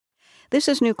This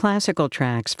is New Classical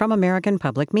Tracks from American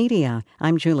Public Media.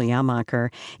 I'm Julie Amacher.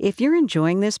 If you're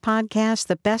enjoying this podcast,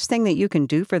 the best thing that you can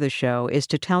do for the show is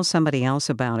to tell somebody else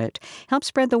about it. Help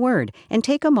spread the word and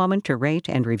take a moment to rate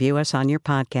and review us on your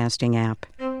podcasting app.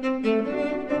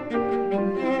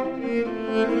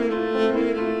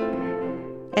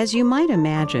 As you might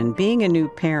imagine, being a new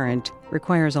parent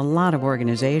requires a lot of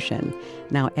organization.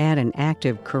 Now add an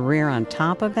active career on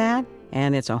top of that,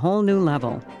 and it's a whole new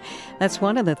level. That's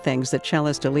one of the things that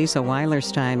cellist Elisa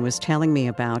Weilerstein was telling me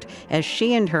about as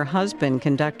she and her husband,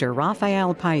 conductor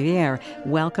Rafael Payer,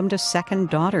 welcomed a second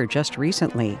daughter just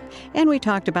recently. And we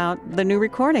talked about the new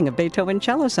recording of Beethoven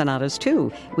cello sonatas,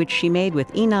 too, which she made with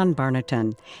Ynon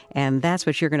Barnaton. And that's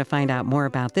what you're going to find out more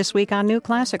about this week on New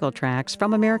Classical Tracks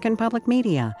from American Public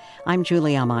Media. I'm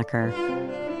Julie Amacher.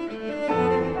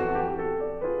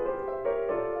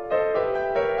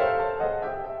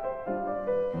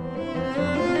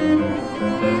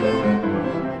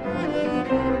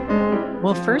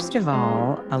 Well, first of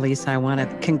all, Elisa, I want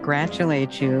to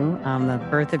congratulate you on the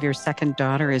birth of your second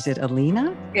daughter. Is it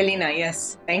Alina? Alina,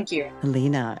 yes. Thank you.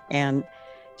 Alina. And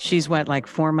she's like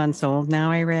 4 months old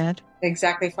now, I read?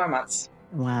 Exactly 4 months.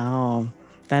 Wow.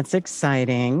 That's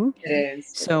exciting. It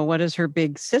is. So what does her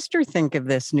big sister think of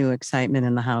this new excitement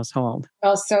in the household?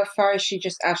 Well, so far, she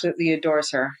just absolutely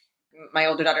adores her. My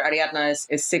older daughter, Ariadna,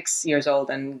 is 6 years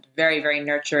old and very, very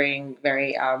nurturing,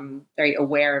 very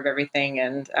aware of everything,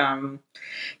 and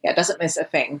doesn't miss a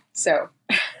thing. So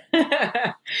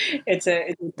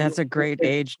that's a great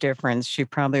age difference. She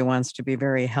probably wants to be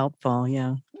very helpful.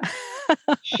 Yeah.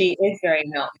 She is very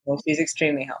helpful. She's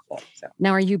extremely helpful. So.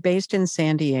 Now, are you based in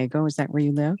San Diego? Is that where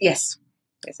you live? Yes.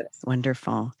 Yes, it is.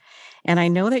 Wonderful. And I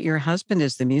know that your husband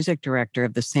is the music director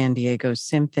of the San Diego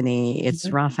Symphony. It's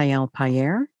Rafael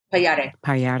Payer?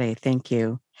 Payare, thank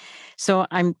you. So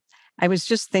I was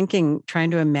just thinking, trying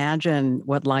to imagine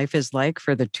what life is like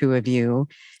for the two of you,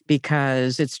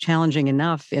 because it's challenging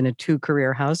enough in a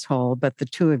two-career household, but the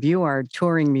two of you are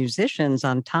touring musicians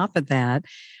on top of that.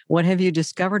 What have you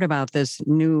discovered about this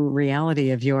new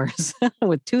reality of yours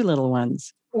with two little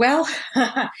ones? Well,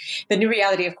 the new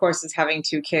reality, of course, is having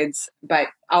two kids, but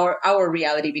our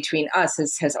reality between us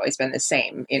has always been the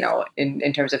same,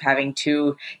 in terms of having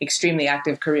two extremely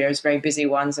active careers, very busy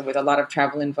ones, and with a lot of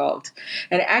travel involved.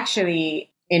 And actually,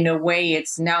 in a way,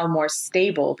 it's now more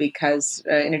stable because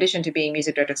in addition to being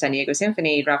music director of San Diego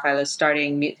Symphony, Rafael is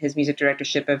starting his music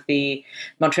directorship of the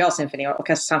Montreal Symphony,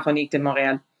 Orchestre Symphonique de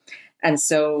Montréal. And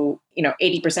so,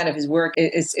 80% of his work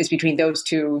is between those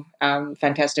two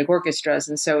fantastic orchestras.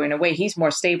 And so in a way, he's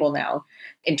more stable now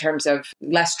in terms of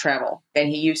less travel than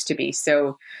he used to be.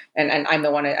 So, and I'm the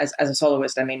one as a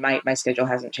soloist, I mean, my schedule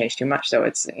hasn't changed too much. So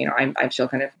it's, I'm still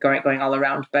kind of going all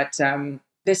around. But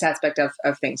this aspect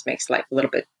of things makes life a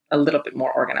little bit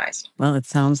more organized. Well, it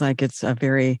sounds like it's a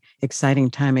very exciting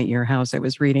time at your house. I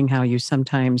was reading how you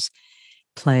sometimes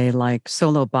play like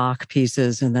solo Bach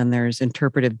pieces, and then there's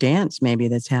interpretive dance maybe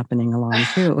that's happening along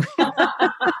too.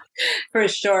 For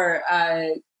sure.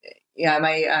 My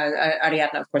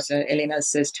Ariadna, of course, Elena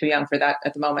is too young for that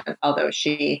at the moment, although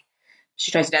she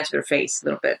tries to dance with her face a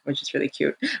little bit, which is really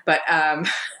cute. But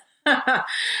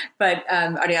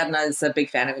Ariadna is a big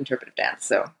fan of interpretive dance,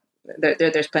 so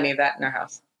there's plenty of that in our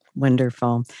house.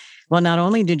 Wonderful. Well, not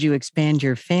only did you expand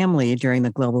your family during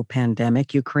the global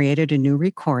pandemic, you created a new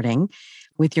recording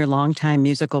with your longtime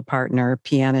musical partner,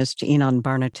 pianist Ynon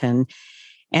Barnaton.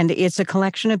 And it's a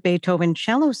collection of Beethoven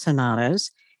cello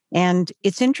sonatas. And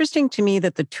it's interesting to me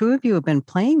that the two of you have been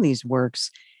playing these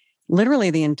works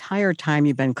literally the entire time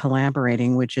you've been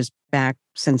collaborating, which is back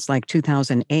since like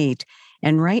 2008.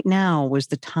 And right now was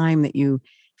the time that you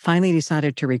finally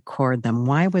decided to record them.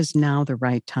 Why was now the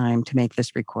right time to make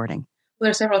this recording? Well,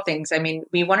 there are several things. I mean,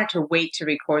 we wanted to wait to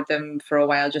record them for a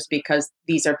while just because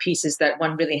these are pieces that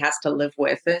one really has to live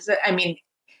with. I mean,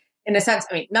 in a sense,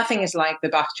 nothing is like the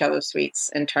Bach cello suites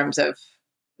in terms of,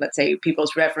 let's say,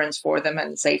 people's reverence for them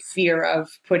and, say, fear of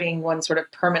putting one sort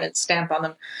of permanent stamp on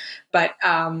them. But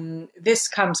this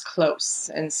comes close.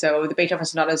 And so the Beethoven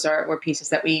sonatas were pieces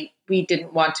that we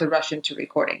didn't want to rush into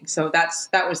recording. So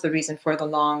that was the reason for the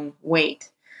long wait.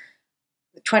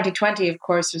 2020, of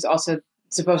course, was also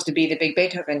supposed to be the big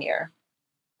Beethoven year.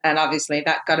 And obviously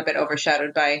that got a bit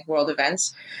overshadowed by world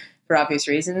events for obvious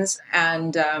reasons.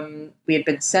 And we had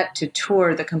been set to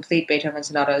tour the complete Beethoven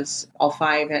sonatas, all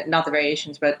five, not the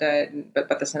variations, but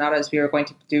the sonatas. We were going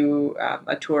to do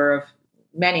a tour of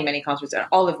many, many concerts,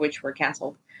 all of which were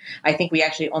canceled. I think we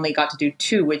actually only got to do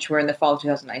two, which were in the fall of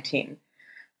 2019.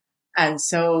 And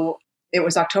so it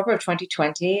was October of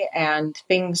 2020, and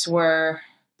things were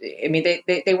I mean,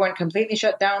 they weren't completely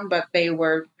shut down, but they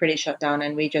were pretty shut down.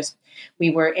 And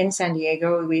we were in San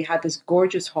Diego. We had this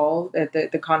gorgeous hall at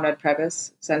the Conrad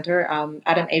Prebys Center.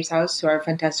 Adam Abeshouse, who our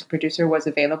fantastic producer, was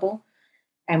available.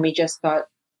 And we just thought,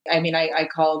 I mean, I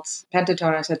called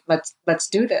Pentatone. I said, let's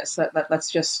do this. Let's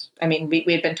just, I mean, we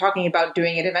had been talking about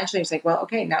doing it eventually. It was like, well,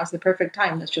 okay, now's the perfect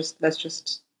time. Let's just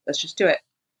do it.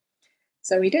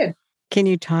 So we did. Can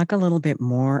you talk a little bit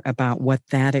more about what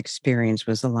that experience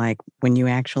was like when you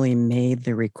actually made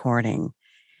the recording?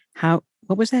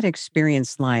 What was that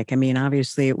experience like? I mean,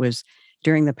 obviously it was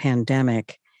during the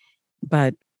pandemic,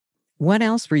 but what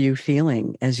else were you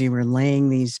feeling as you were laying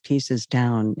these pieces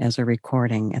down as a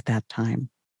recording at that time?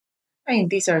 I mean,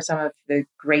 these are some of the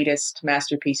greatest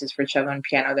masterpieces for cello and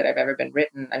piano that have ever been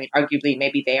written. I mean, arguably,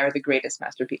 maybe they are the greatest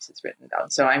masterpieces written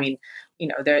down. So, I mean,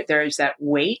 there's that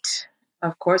weight,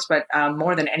 of course, but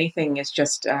more than anything, is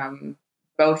just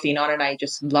both Ynon and I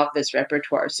just love this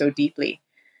repertoire so deeply.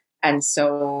 And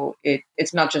so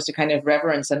it's not just a kind of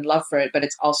reverence and love for it, but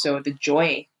it's also the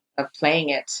joy of playing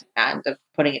it and of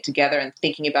putting it together and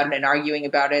thinking about it and arguing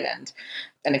about it and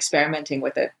experimenting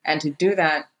with it. And to do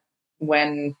that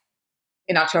when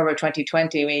in October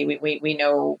 2020, we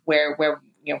know where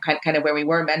kind of where we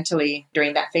were mentally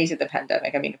during that phase of the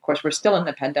pandemic. I mean, of course, we're still in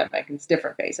the pandemic. It's a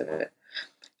different phase of it.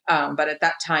 But at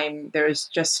that time, there's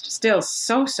just still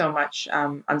so much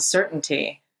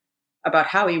uncertainty about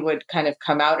how we would kind of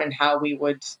come out and how we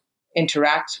would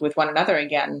interact with one another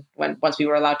again once we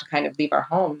were allowed to kind of leave our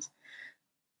homes.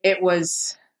 It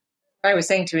was, I was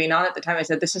saying to Ynon at the time, I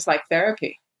said, this is like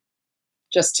therapy,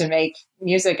 just to make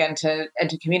music and to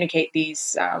communicate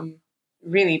these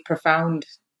really profound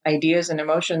ideas and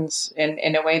emotions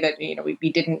in a way that,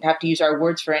 we didn't have to use our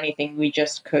words for anything. We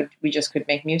just could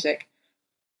make music.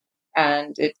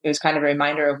 And it was kind of a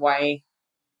reminder of why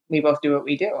we both do what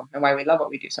we do and why we love what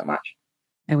we do so much.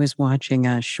 I was watching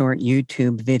a short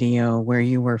YouTube video where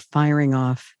you were firing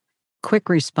off quick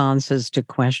responses to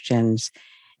questions.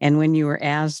 And when you were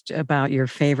asked about your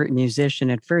favorite musician,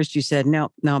 at first you said,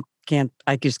 no,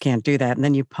 I just can't do that. And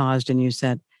then you paused and you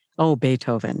said, oh,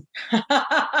 Beethoven.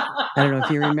 I don't know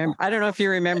if you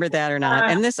remember that or not.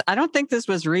 And I don't think this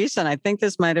was recent. I think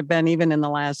this might have been even in the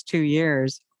last 2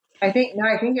 years. I think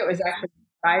it was actually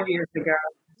 5 years ago.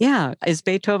 Yeah.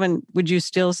 Would you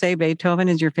still say Beethoven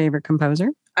is your favorite composer?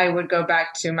 I would go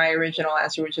back to my original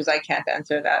answer, which is I can't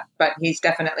answer that, but he's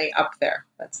definitely up there.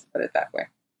 Let's put it that way.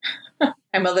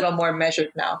 I'm a little more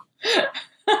measured now.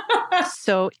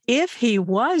 So if he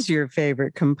was your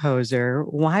favorite composer,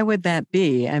 why would that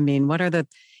be? I mean,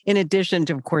 in addition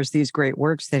to, of course, these great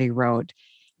works that he wrote,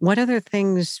 what other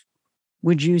things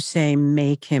would you say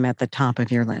make him at the top of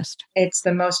your list? It's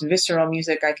the most visceral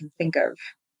music I can think of.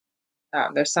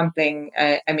 There's something,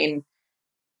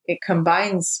 it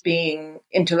combines being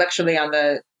intellectually on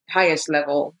the highest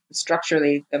level,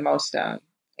 structurally the most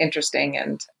interesting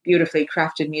and beautifully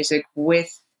crafted music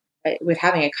with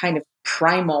having a kind of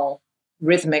primal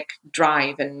rhythmic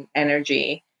drive and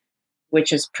energy,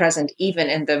 which is present even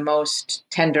in the most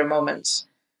tender moments.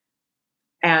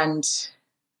 And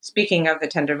speaking of the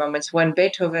tender moments, when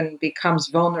Beethoven becomes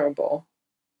vulnerable,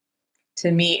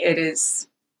 to me, it is,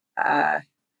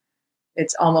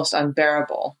 it's almost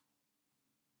unbearable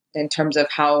in terms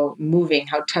of how moving,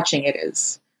 how touching it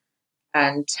is,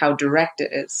 and how direct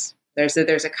it is.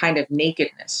 There's a kind of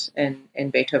nakedness in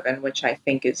Beethoven, which I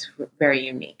think is very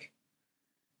unique.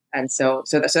 And so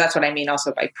that's what I mean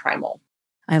also by primal.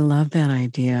 I love that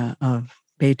idea of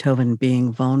Beethoven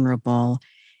being vulnerable.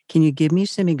 Can you give me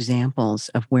some examples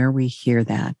of where we hear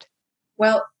that?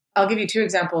 Well, I'll give you two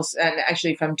examples, and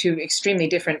actually from two extremely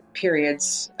different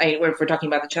periods. If we're talking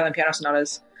about the cello and piano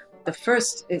sonatas, the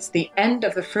first is the end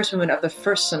of the first movement of the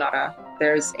first sonata.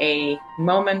 There's a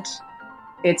moment,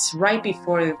 it's right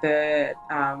before the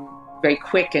very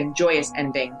quick and joyous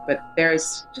ending, but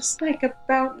there's just like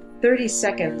about 30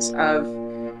 seconds of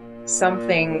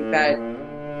something that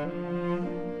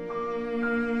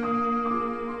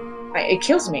it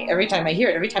kills me every time I hear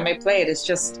it. Every time I play it, it's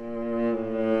just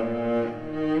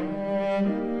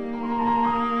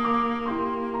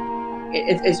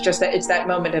it's that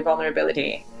moment of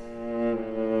vulnerability.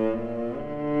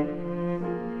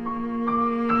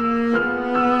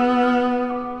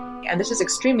 And this is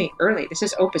extremely early. This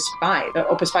is Opus 5,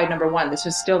 Opus 5 number 1. This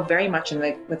was still very much in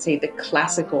the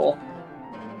classical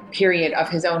period of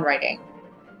his own writing.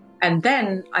 And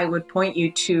then I would point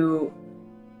you to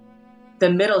the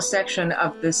middle section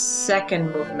of the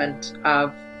second movement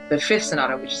of the fifth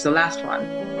sonata, which is the last one.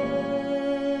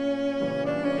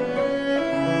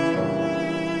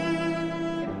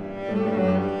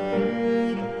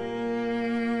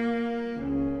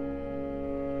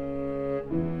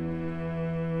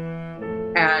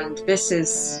 this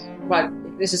is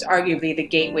arguably the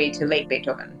gateway to late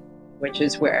Beethoven, which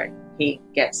is where he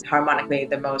gets harmonically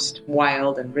the most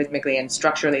wild, and rhythmically and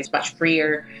structurally it's much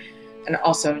freer, and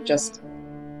also just,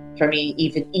 for me,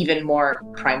 even more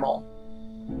primal.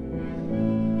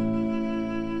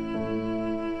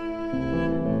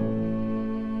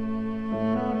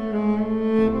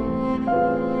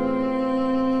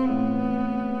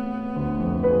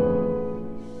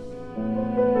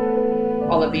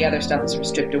 All of the other stuff is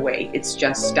stripped away. It's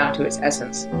just down to its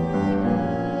essence.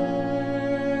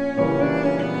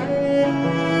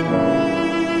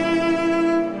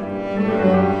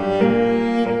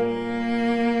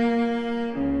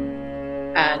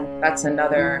 And that's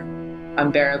another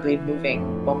unbearably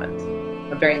moving moment.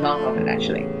 A very long moment,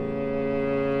 actually.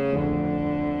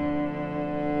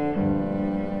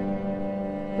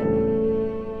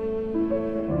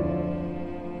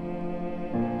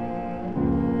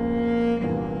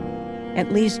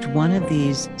 At least one of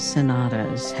these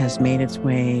sonatas has made its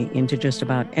way into just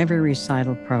about every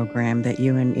recital program that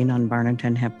you and Enon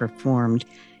Barnington have performed.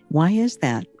 Why is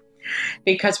that?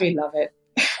 Because we love it.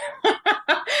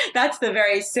 That's the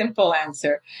very simple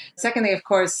answer. Secondly, of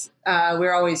course,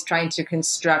 we're always trying to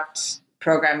construct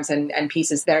programs and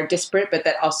pieces that are disparate, but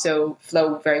that also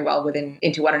flow very well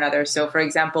into one another. So, for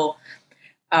example,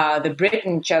 the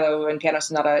Britten Cello and Piano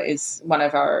Sonata is one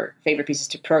of our favorite pieces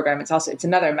to program. It's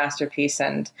another masterpiece,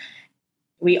 and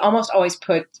we almost always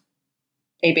put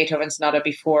a Beethoven sonata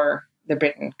before the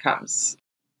Britten comes.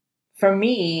 For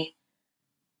me,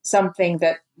 something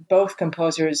that both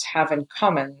composers have in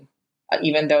common,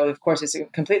 even though, of course, it's a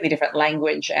completely different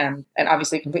language and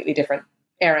obviously a completely different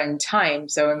era and time.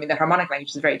 So, I mean, the harmonic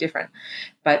language is very different,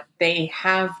 but they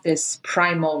have this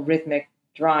primal rhythmic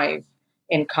drive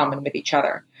in common with each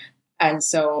other. And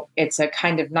so it's a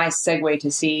kind of nice segue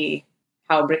to see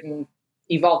how Britten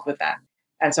evolved with that.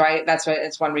 And so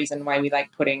it's one reason why we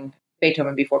like putting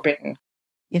Beethoven before Britten.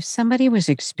 If somebody was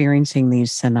experiencing these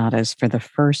sonatas for the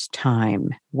first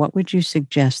time, what would you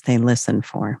suggest they listen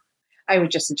for? I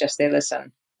would just suggest they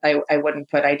listen. I wouldn't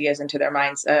put ideas into their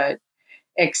minds,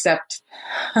 except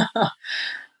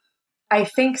I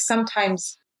think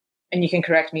sometimes, and you can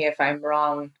correct me if I'm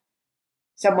wrong,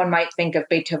 someone might think of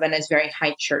Beethoven as very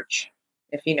high church,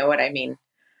 if you know what I mean,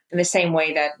 in the same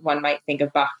way that one might think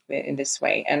of Bach in this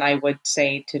way. And I would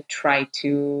say to try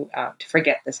to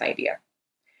forget this idea,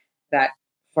 that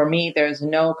for me, there's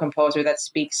no composer that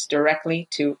speaks directly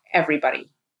to everybody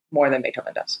more than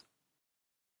Beethoven does.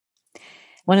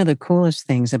 One of the coolest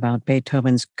things about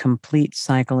Beethoven's complete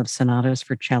cycle of sonatas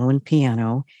for cello and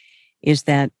piano is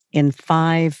that in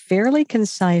 5 fairly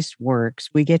concise works,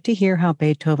 we get to hear how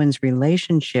Beethoven's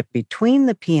relationship between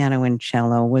the piano and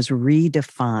cello was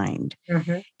redefined.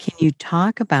 Mm-hmm. Can you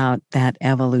talk about that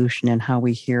evolution and how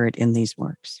we hear it in these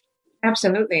works?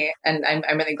 Absolutely. And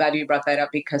I'm really glad you brought that up,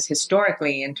 because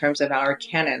historically, in terms of our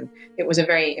canon, it was a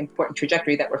very important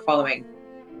trajectory that we're following.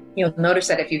 You'll notice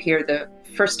that if you hear the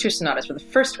first 2 sonatas, for the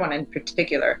first one in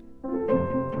particular,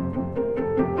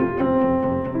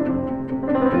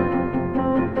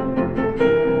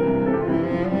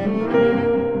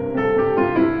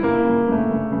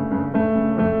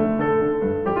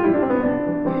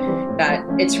 that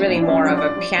it's really more of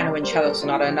a piano and cello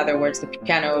sonata. In other words, the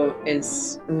piano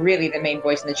is really the main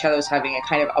voice, and the cello is having a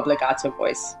kind of obbligato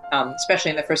voice.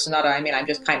 Especially in the first sonata, I mean, I'm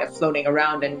just kind of floating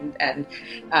around, and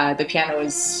the piano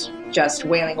is just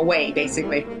wailing away,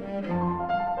 basically.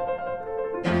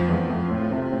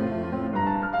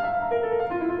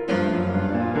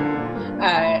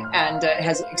 And it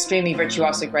has extremely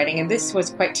virtuosic writing. And this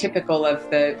was quite typical of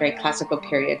the very classical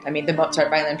period. I mean, the Mozart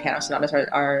violin piano sonatas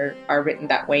are written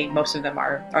that way. Most of them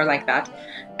are like that.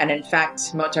 And in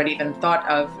fact, Mozart even thought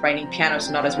of writing piano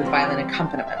sonatas with violin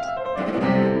accompaniment.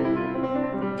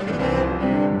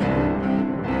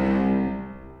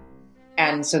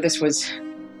 And so this was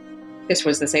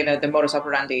the modus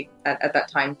operandi at that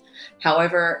time.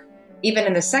 However, even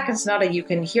in the second sonata, you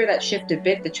can hear that shift a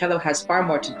bit. The cello has far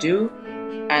more to do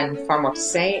and far more to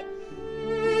say.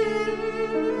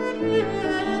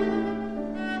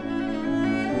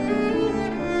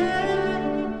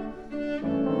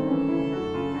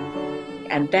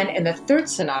 And then in the third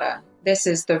sonata, this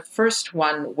is the first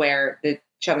one where the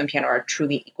cello and piano are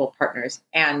truly equal partners.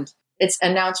 And it's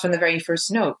announced from the very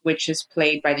first note, which is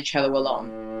played by the cello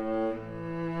alone.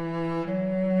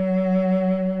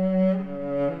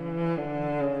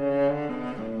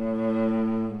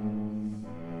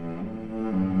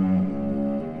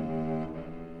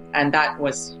 And that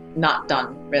was not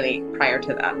done really prior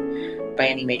to that by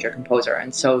any major composer.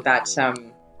 And so that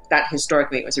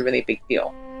historically was a really big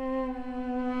deal.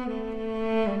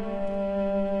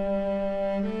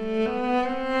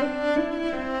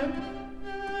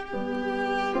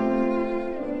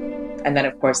 And then,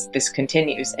 of course, this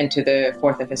continues into the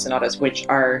fourth and fifth sonatas, which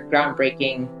are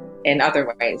groundbreaking in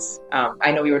other ways.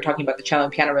 I know we were talking about the cello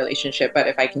and piano relationship, but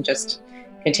if I can just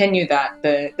continue that,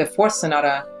 the fourth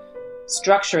sonata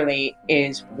structurally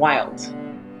is wild.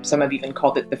 Some have even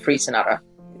called it the free sonata.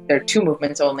 There are two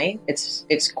movements only.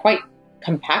 It's quite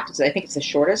compact. I think it's the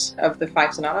shortest of the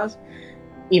five sonatas,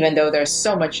 even though there's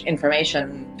so much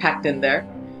information packed in there.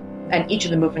 And each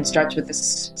of the movements starts with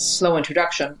this slow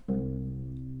introduction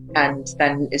and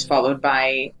then is followed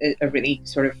by a really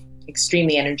sort of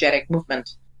extremely energetic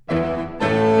movement.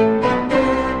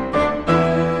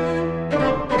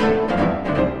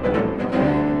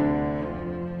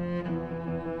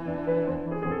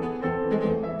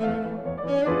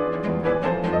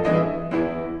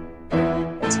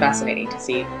 It's fascinating to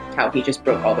see how he just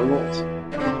broke all the rules.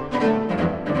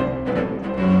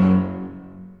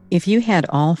 If you had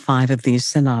all five of these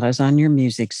sonatas on your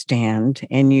music stand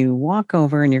and you walk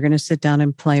over and you're going to sit down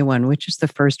and play one, which is the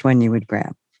first one you would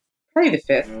grab? Probably the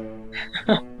fifth.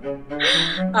 Not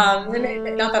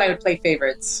that I would play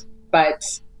favorites, but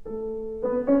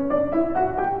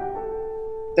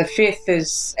the fifth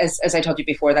is, as I told you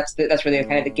before, that's really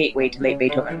kind of the gateway to late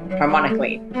Beethoven,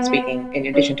 harmonically speaking, in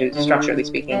addition to structurally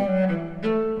speaking.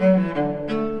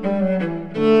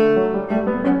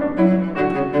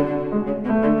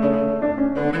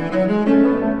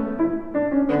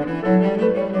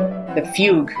 The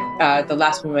fugue, the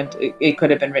last movement, it could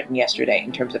have been written yesterday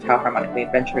in terms of how harmonically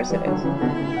adventurous it is.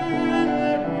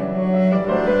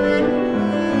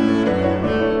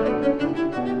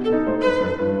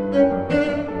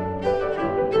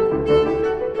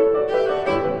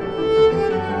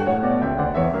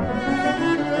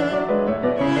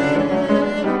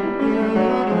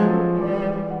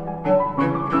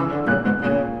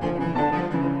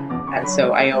 And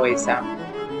so I'm always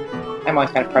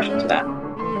kind of partial to that.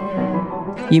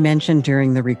 You mentioned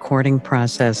during the recording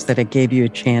process that it gave you a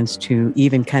chance to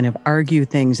even kind of argue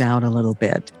things out a little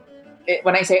bit.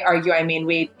 When I say argue, I mean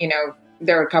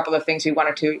there are a couple of things we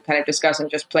wanted to kind of discuss and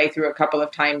just play through a couple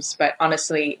of times. But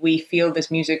honestly, we feel this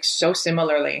music so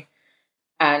similarly.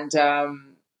 And,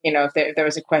 if there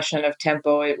was a question of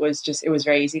tempo, it was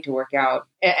very easy to work out.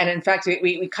 And in fact,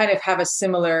 we kind of have a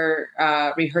similar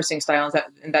rehearsing style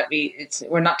in that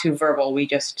we're not too verbal. We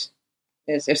just...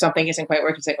 if something isn't quite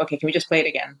working, say, okay, can we just play it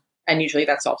again? And usually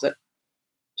that solves it.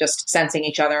 Just sensing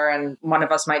each other, and one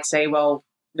of us might say, well,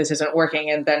 this isn't working,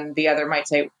 and then the other might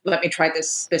say, let me try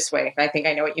this way. I think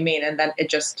I know what you mean. And then it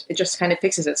just kind of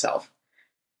fixes itself.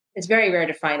 It's very rare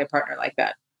to find a partner like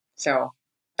that. So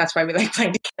that's why we like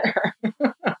playing together.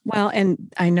 Well, and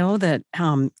I know that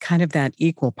kind of that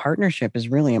equal partnership is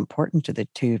really important to the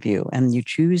two of you, and you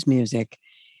choose music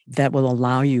that will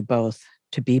allow you both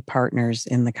to be partners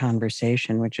in the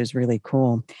conversation, which is really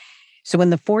cool. So in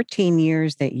the 14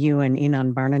 years that you and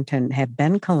Ynon Barnington have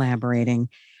been collaborating,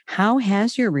 how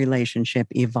has your relationship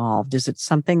evolved? Is it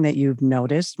something that you've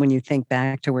noticed when you think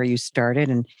back to where you started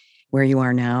and where you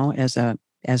are now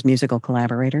as musical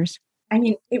collaborators? I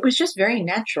mean, it was just very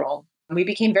natural. We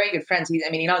became very good friends.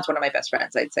 Ynon's one of my best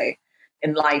friends, I'd say,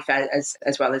 in life as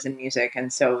well as in music.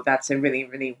 And so that's a really,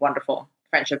 really wonderful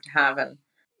friendship to have. And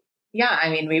yeah, I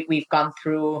mean, we've gone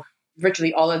through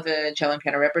virtually all of the cello and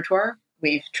piano repertoire.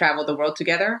 We've traveled the world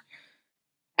together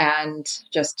and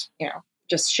just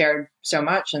shared so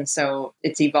much. And so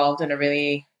it's evolved in a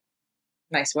really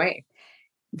nice way.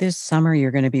 This summer,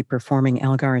 you're going to be performing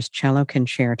Elgar's Cello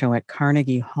Concerto at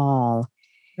Carnegie Hall.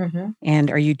 Mm-hmm.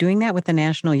 And are you doing that with the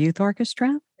National Youth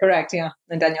Orchestra? Correct, yeah.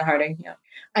 And Daniel Harding, yeah.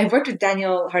 I've worked with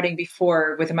Daniel Harding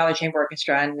before with the Mahler Chamber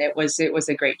Orchestra, and it was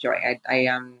a great joy.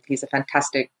 He's a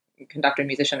fantastic conductor and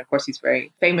musician. Of course, he's a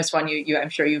very famous one. I'm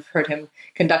sure you've heard him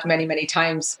conduct many, many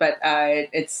times, but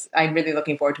I'm really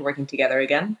looking forward to working together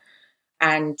again.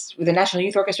 And with the National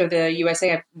Youth Orchestra of the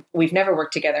USA, we've never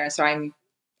worked together. And so I'm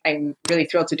really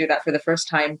thrilled to do that for the first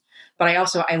time. But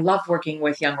I love working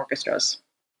with young orchestras.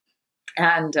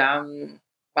 And, the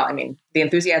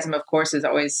enthusiasm, of course, is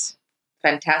always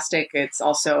fantastic.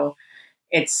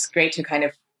 It's great to kind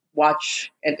of watch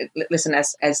and listen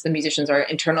as the musicians are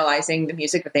internalizing the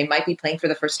music that they might be playing for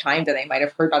the first time, that they might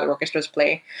have heard other orchestras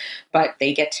play, but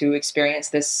they get to experience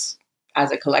this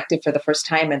as a collective for the first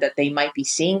time, and that they might be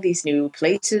seeing these new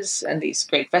places and these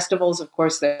great festivals, of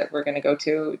course, that we're going to go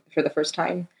to for the first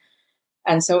time.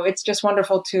 And so it's just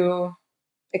wonderful to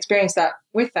experience that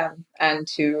with them and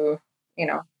to,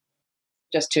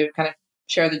 just to kind of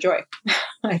share the joy,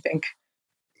 I think.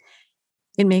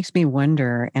 It makes me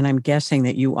wonder, and I'm guessing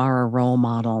that you are a role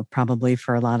model probably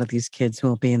for a lot of these kids who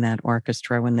will be in that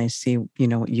orchestra when they see,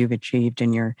 what you've achieved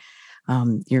in your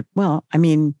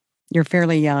You're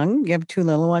fairly young. You have two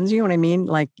little ones. You know what I mean?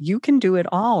 Like you can do it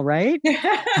all, right?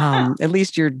 At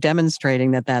least you're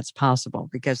demonstrating that that's possible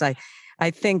because I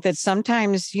think that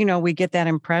sometimes, we get that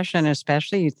impression,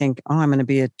 especially you think, oh, I'm going to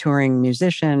be a touring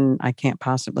musician. I can't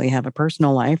possibly have a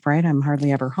personal life, right? I'm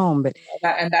hardly ever home. But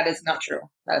and that is not true.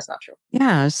 That is not true.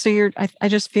 Yeah. So I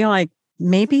just feel like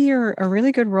maybe you're a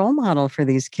really good role model for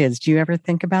these kids. Do you ever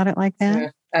think about it like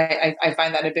that? I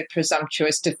find that a bit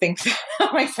presumptuous to think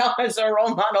of myself as a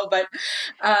role model, but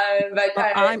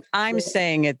I'm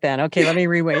saying it then. Okay, let me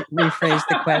rephrase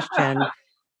the question.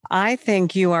 I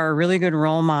think you are a really good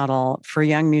role model for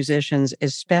young musicians,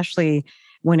 especially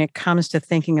when it comes to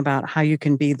thinking about how you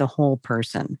can be the whole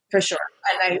person. For sure.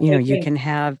 And you can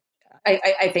have.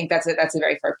 I think that's a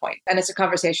very fair point. And it's a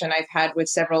conversation I've had with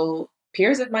several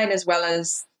peers of mine, as well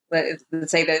as,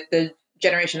 let's say, the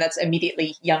generation that's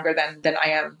immediately younger than I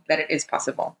am, that it is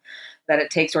possible, that it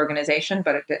takes organization,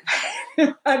 but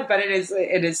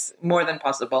it is more than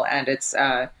possible. And it's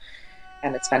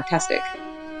fantastic.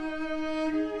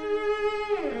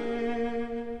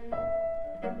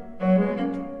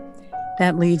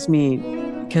 That leads me,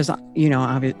 because,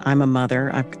 I'm a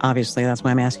mother. Obviously, that's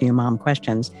why I'm asking you mom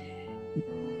questions.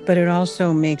 But it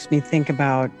also makes me think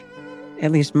about,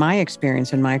 at least my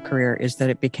experience in my career, is that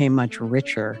it became much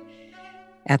richer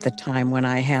at the time when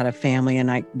I had a family,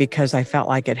 and because I felt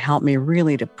like it helped me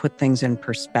really to put things in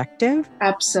perspective.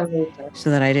 Absolutely. So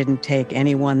that I didn't take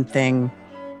any one thing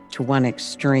to one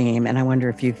extreme. And I wonder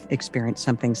if you've experienced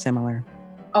something similar.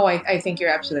 Oh, I think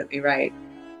you're absolutely right.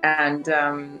 And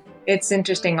it's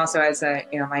interesting also as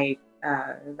my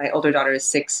older daughter is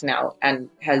 6 now and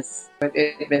and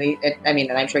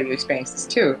I'm sure you experience this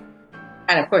too.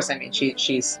 And of course,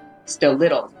 she's still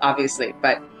little, obviously,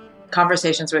 but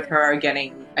conversations with her are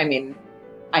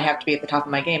I have to be at the top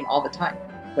of my game all the time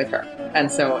with her.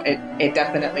 And so it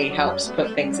definitely helps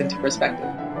put things into perspective.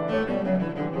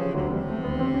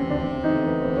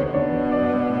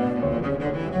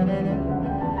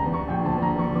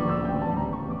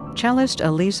 Cellist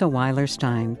Elisa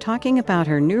Weilerstein talking about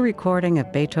her new recording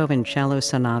of Beethoven cello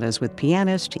sonatas with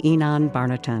pianist Ynon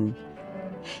Barnaton.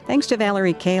 Thanks to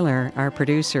Valerie Kaler, our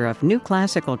producer of New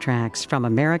Classical Tracks from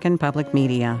American Public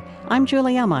Media. I'm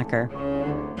Julie Ellmacher.